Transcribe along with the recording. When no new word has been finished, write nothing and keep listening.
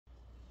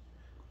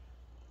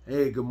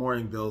Hey, good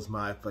morning, Bills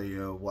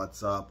Mafia.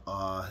 What's up?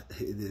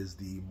 It is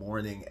the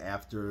morning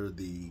after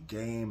the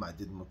game. I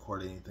didn't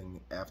record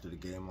anything after the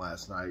game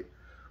last night.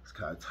 I was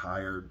kind of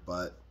tired,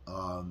 but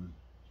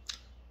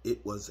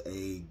it was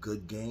a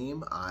good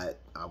game. I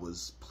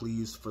was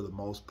pleased for the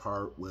most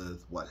part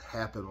with what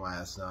happened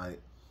last night.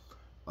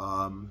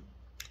 Um,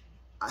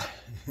 I,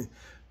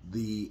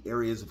 the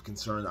areas of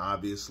concern,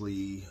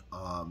 obviously,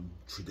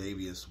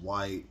 Tre'Davious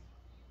White,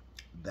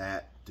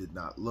 that did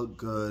not look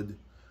good.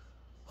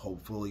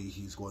 Hopefully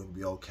he's going to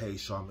be okay.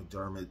 Sean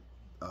McDermott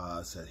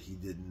said he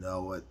didn't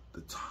know at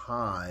the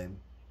time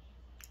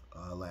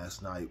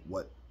last night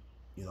what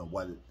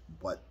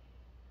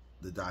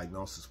the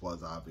diagnosis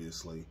was,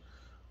 obviously,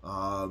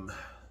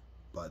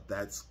 but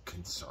that's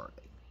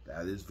concerning.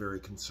 That is very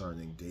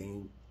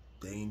concerning.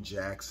 Dane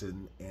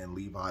Jackson and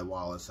Levi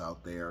Wallace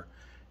out there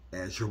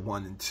as your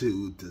 1 and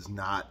 2 does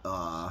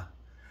not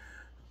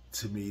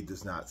to me,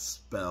 does not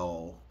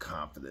spell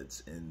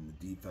confidence in the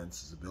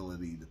defense's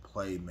ability to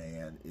play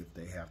man if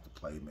they have to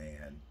play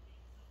man.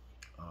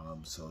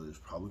 So there's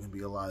probably going to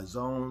be a lot of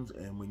zones,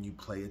 and when you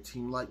play a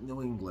team like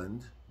New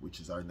England, which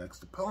is our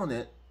next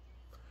opponent,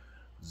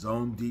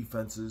 zone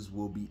defenses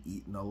will be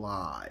eaten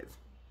alive.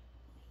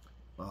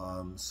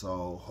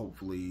 So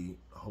hopefully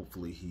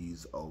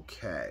he's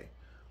okay.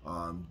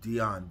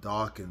 Dion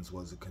Dawkins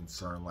was a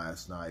concern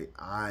last night.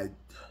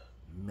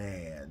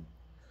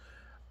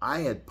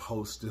 I had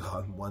posted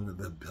on one of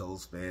the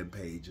Bills fan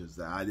pages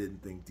that I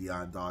didn't think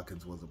Dion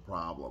Dawkins was a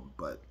problem,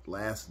 but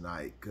last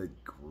night, good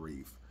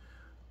grief.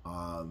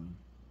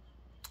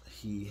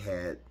 He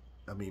had,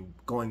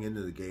 going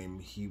into the game,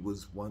 he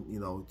was one,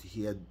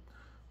 he had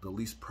the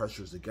least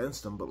pressures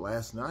against him, but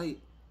last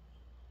night,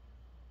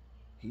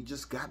 he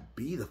just got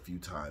beat a few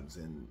times,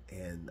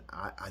 and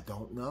I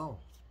don't know.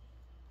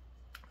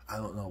 I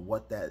don't know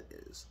what that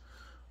is.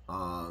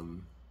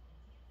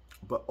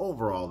 But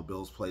overall, the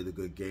Bills played a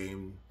good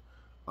game.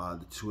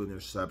 The 2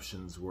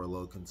 interceptions were a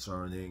little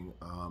concerning.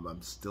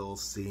 I'm still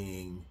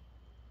seeing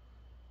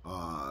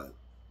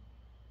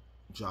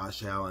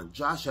Josh Allen.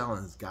 Josh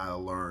Allen has got to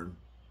learn.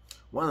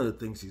 One of the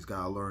things he's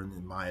got to learn,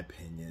 in my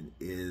opinion,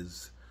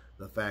 is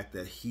the fact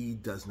that he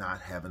does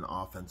not have an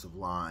offensive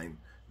line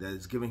that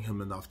is giving him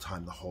enough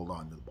time to hold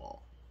on to the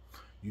ball.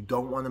 You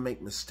don't want to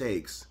make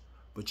mistakes,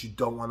 but you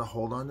don't want to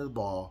hold on to the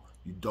ball.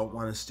 You don't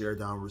want to stare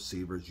down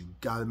receivers. You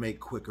got to make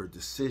quicker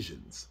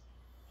decisions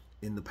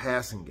in the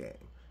passing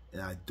game.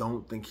 And I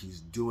don't think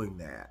he's doing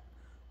that.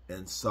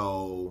 And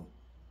so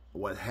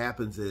what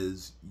happens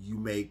is you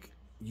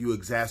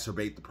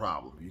exacerbate the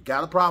problem. You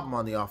got a problem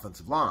on the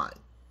offensive line,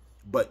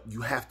 but you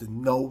have to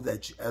know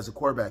that as a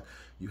quarterback,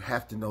 you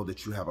have to know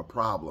that you have a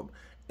problem,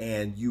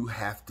 and you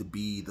have to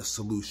be the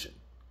solution,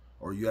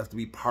 or you have to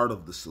be part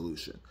of the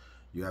solution.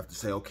 You have to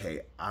say,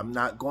 okay, I'm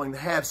not going to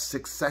have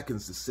 6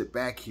 seconds to sit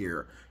back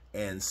here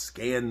and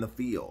scan the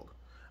field.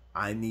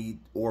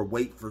 Or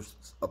wait for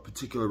a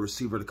particular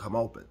receiver to come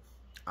open.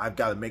 I've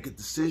got to make a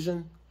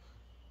decision,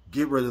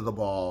 get rid of the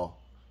ball,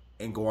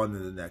 and go on to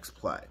the next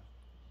play.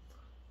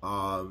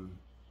 And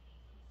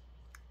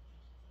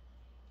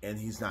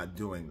he's not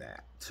doing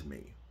that to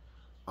me.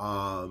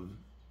 And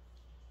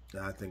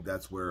I think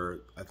that's where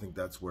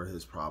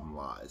his problem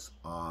lies.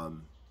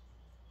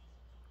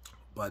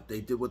 But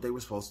they did what they were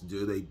supposed to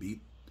do. They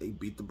beat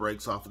the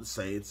brakes off of the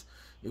Saints.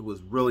 It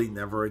was really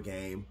never a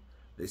game.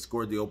 They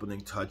scored the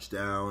opening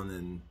touchdown,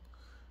 and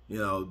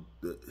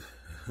the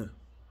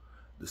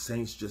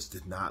Saints just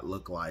did not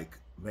look like,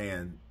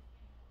 man.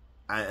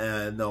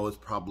 I know it's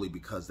probably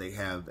because they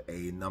have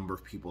a number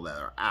of people that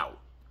are out.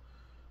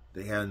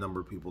 They had a number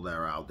of people that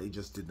are out. They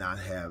just did not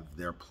have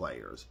their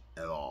players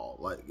at all.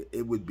 Like,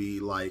 it would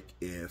be like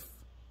if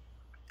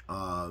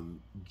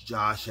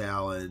Josh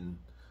Allen,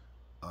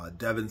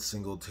 Devin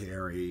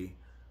Singletary,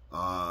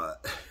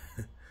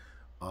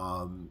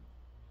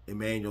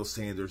 Emmanuel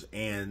Sanders,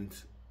 and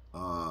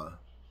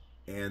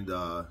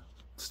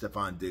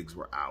Stephon Diggs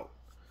were out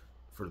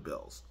for the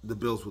Bills. The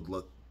Bills would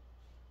look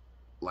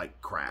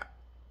like crap,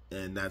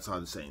 and that's how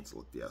the Saints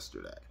looked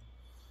yesterday.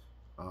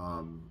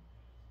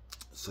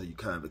 So you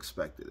kind of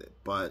expected it,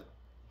 but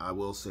I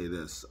will say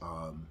this: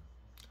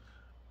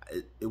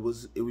 it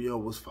was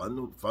fun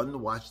to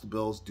watch the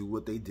Bills do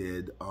what they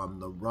did.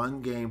 The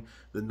run game,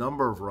 the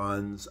number of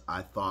runs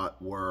I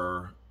thought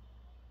were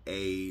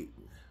a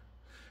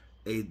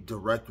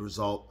direct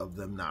result of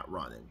them not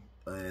running.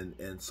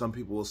 And some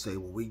people will say,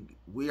 well,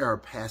 we are a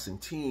passing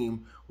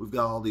team. We've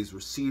got all these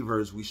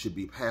receivers. We should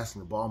be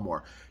passing the ball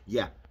more.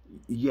 Yeah,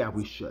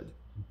 we should.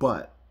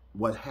 But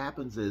what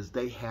happens is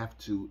they have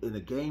to, in a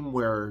game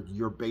where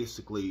you're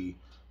basically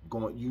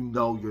going,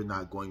 you're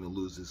not going to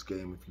lose this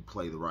game if you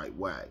play the right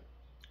way.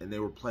 And they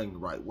were playing the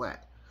right way.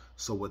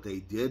 So what they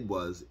did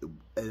was,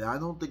 and I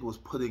don't think it was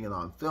putting it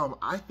on film,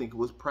 I think it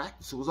was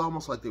practice. It was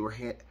almost like they were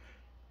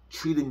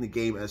treating the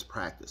game as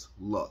practice.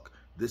 Look,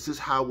 this is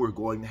how we're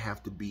going to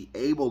have to be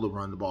able to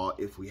run the ball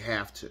if we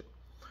have to.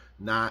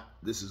 Not,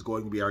 this is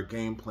going to be our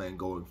game plan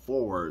going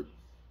forward,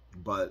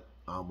 but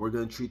we're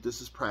going to treat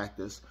this as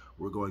practice.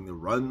 We're going to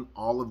run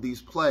all of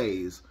these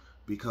plays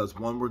because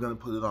one, we're going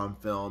to put it on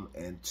film,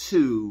 and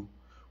two,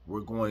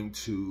 we're going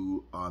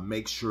to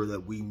make sure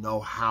that we know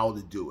how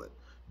to do it,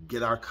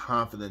 get our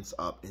confidence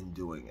up in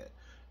doing it.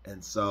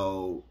 And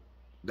so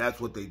that's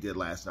what they did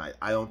last night.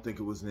 I don't think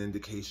it was an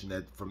indication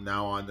that from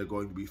now on they're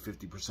going to be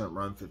 50%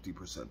 run,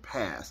 50%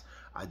 pass.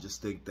 I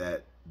just think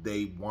that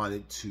they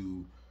wanted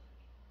to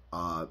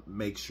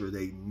make sure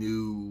they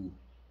knew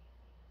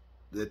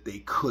that they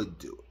could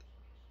do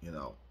it. You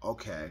know,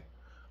 okay,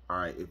 all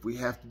right, if we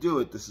have to do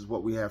it, this is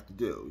what we have to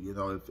do. You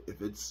know,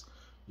 if it's,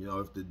 you know,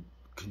 if the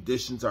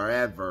conditions are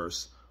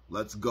adverse,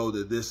 let's go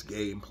to this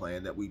game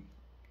plan that we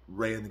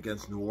ran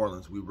against New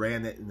Orleans. We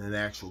ran it in an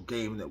actual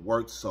game and it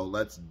worked, so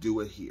let's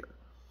do it here.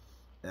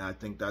 And I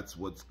think that's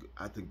what's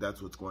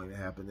going to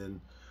happen.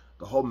 And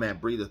the whole Matt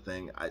Breida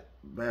thing,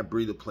 Matt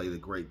Breida played a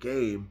great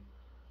game.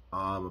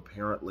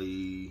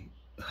 Apparently,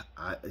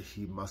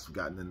 he must have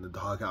gotten in the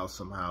doghouse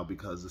somehow,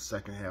 because the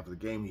second half of the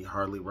game he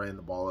hardly ran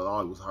the ball at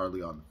all. He was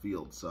hardly on the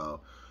field.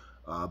 So,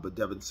 but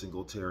Devin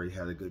Singletary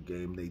had a good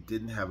game. They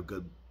didn't have a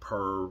good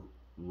per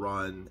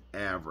run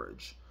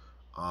average,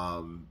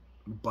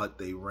 but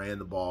they ran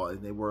the ball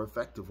and they were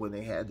effective when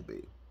they had to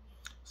be.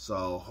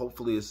 So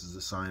hopefully this is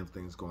a sign of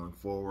things going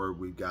forward.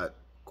 We've got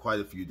quite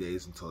a few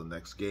days until the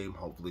next game.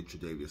 Hopefully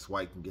Tre'Davious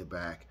White can get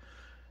back,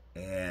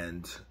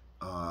 and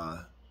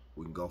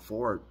we can go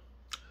forward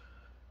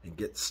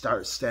and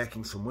start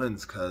stacking some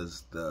wins,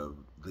 because the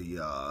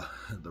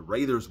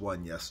Raiders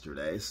won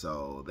yesterday,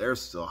 so they're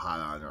still hot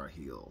on our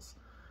heels.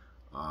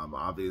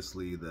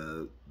 Obviously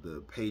the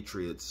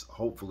Patriots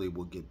hopefully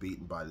will get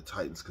beaten by the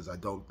Titans, because I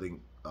don't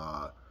think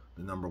the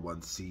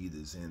 #1 seed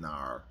is in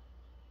our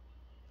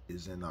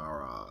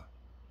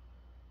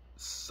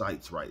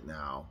sights right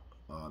now,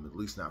 at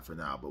least not for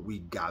now. But we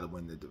got to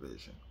win the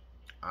division.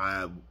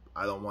 I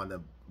don't want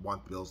the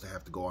Bills to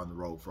have to go on the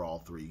road for all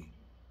three,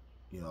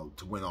 you know,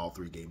 to win all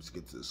 3 games to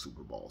get to the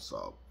Super Bowl.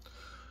 So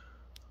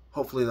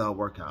hopefully that'll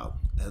work out.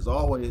 As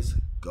always,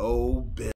 go Bills.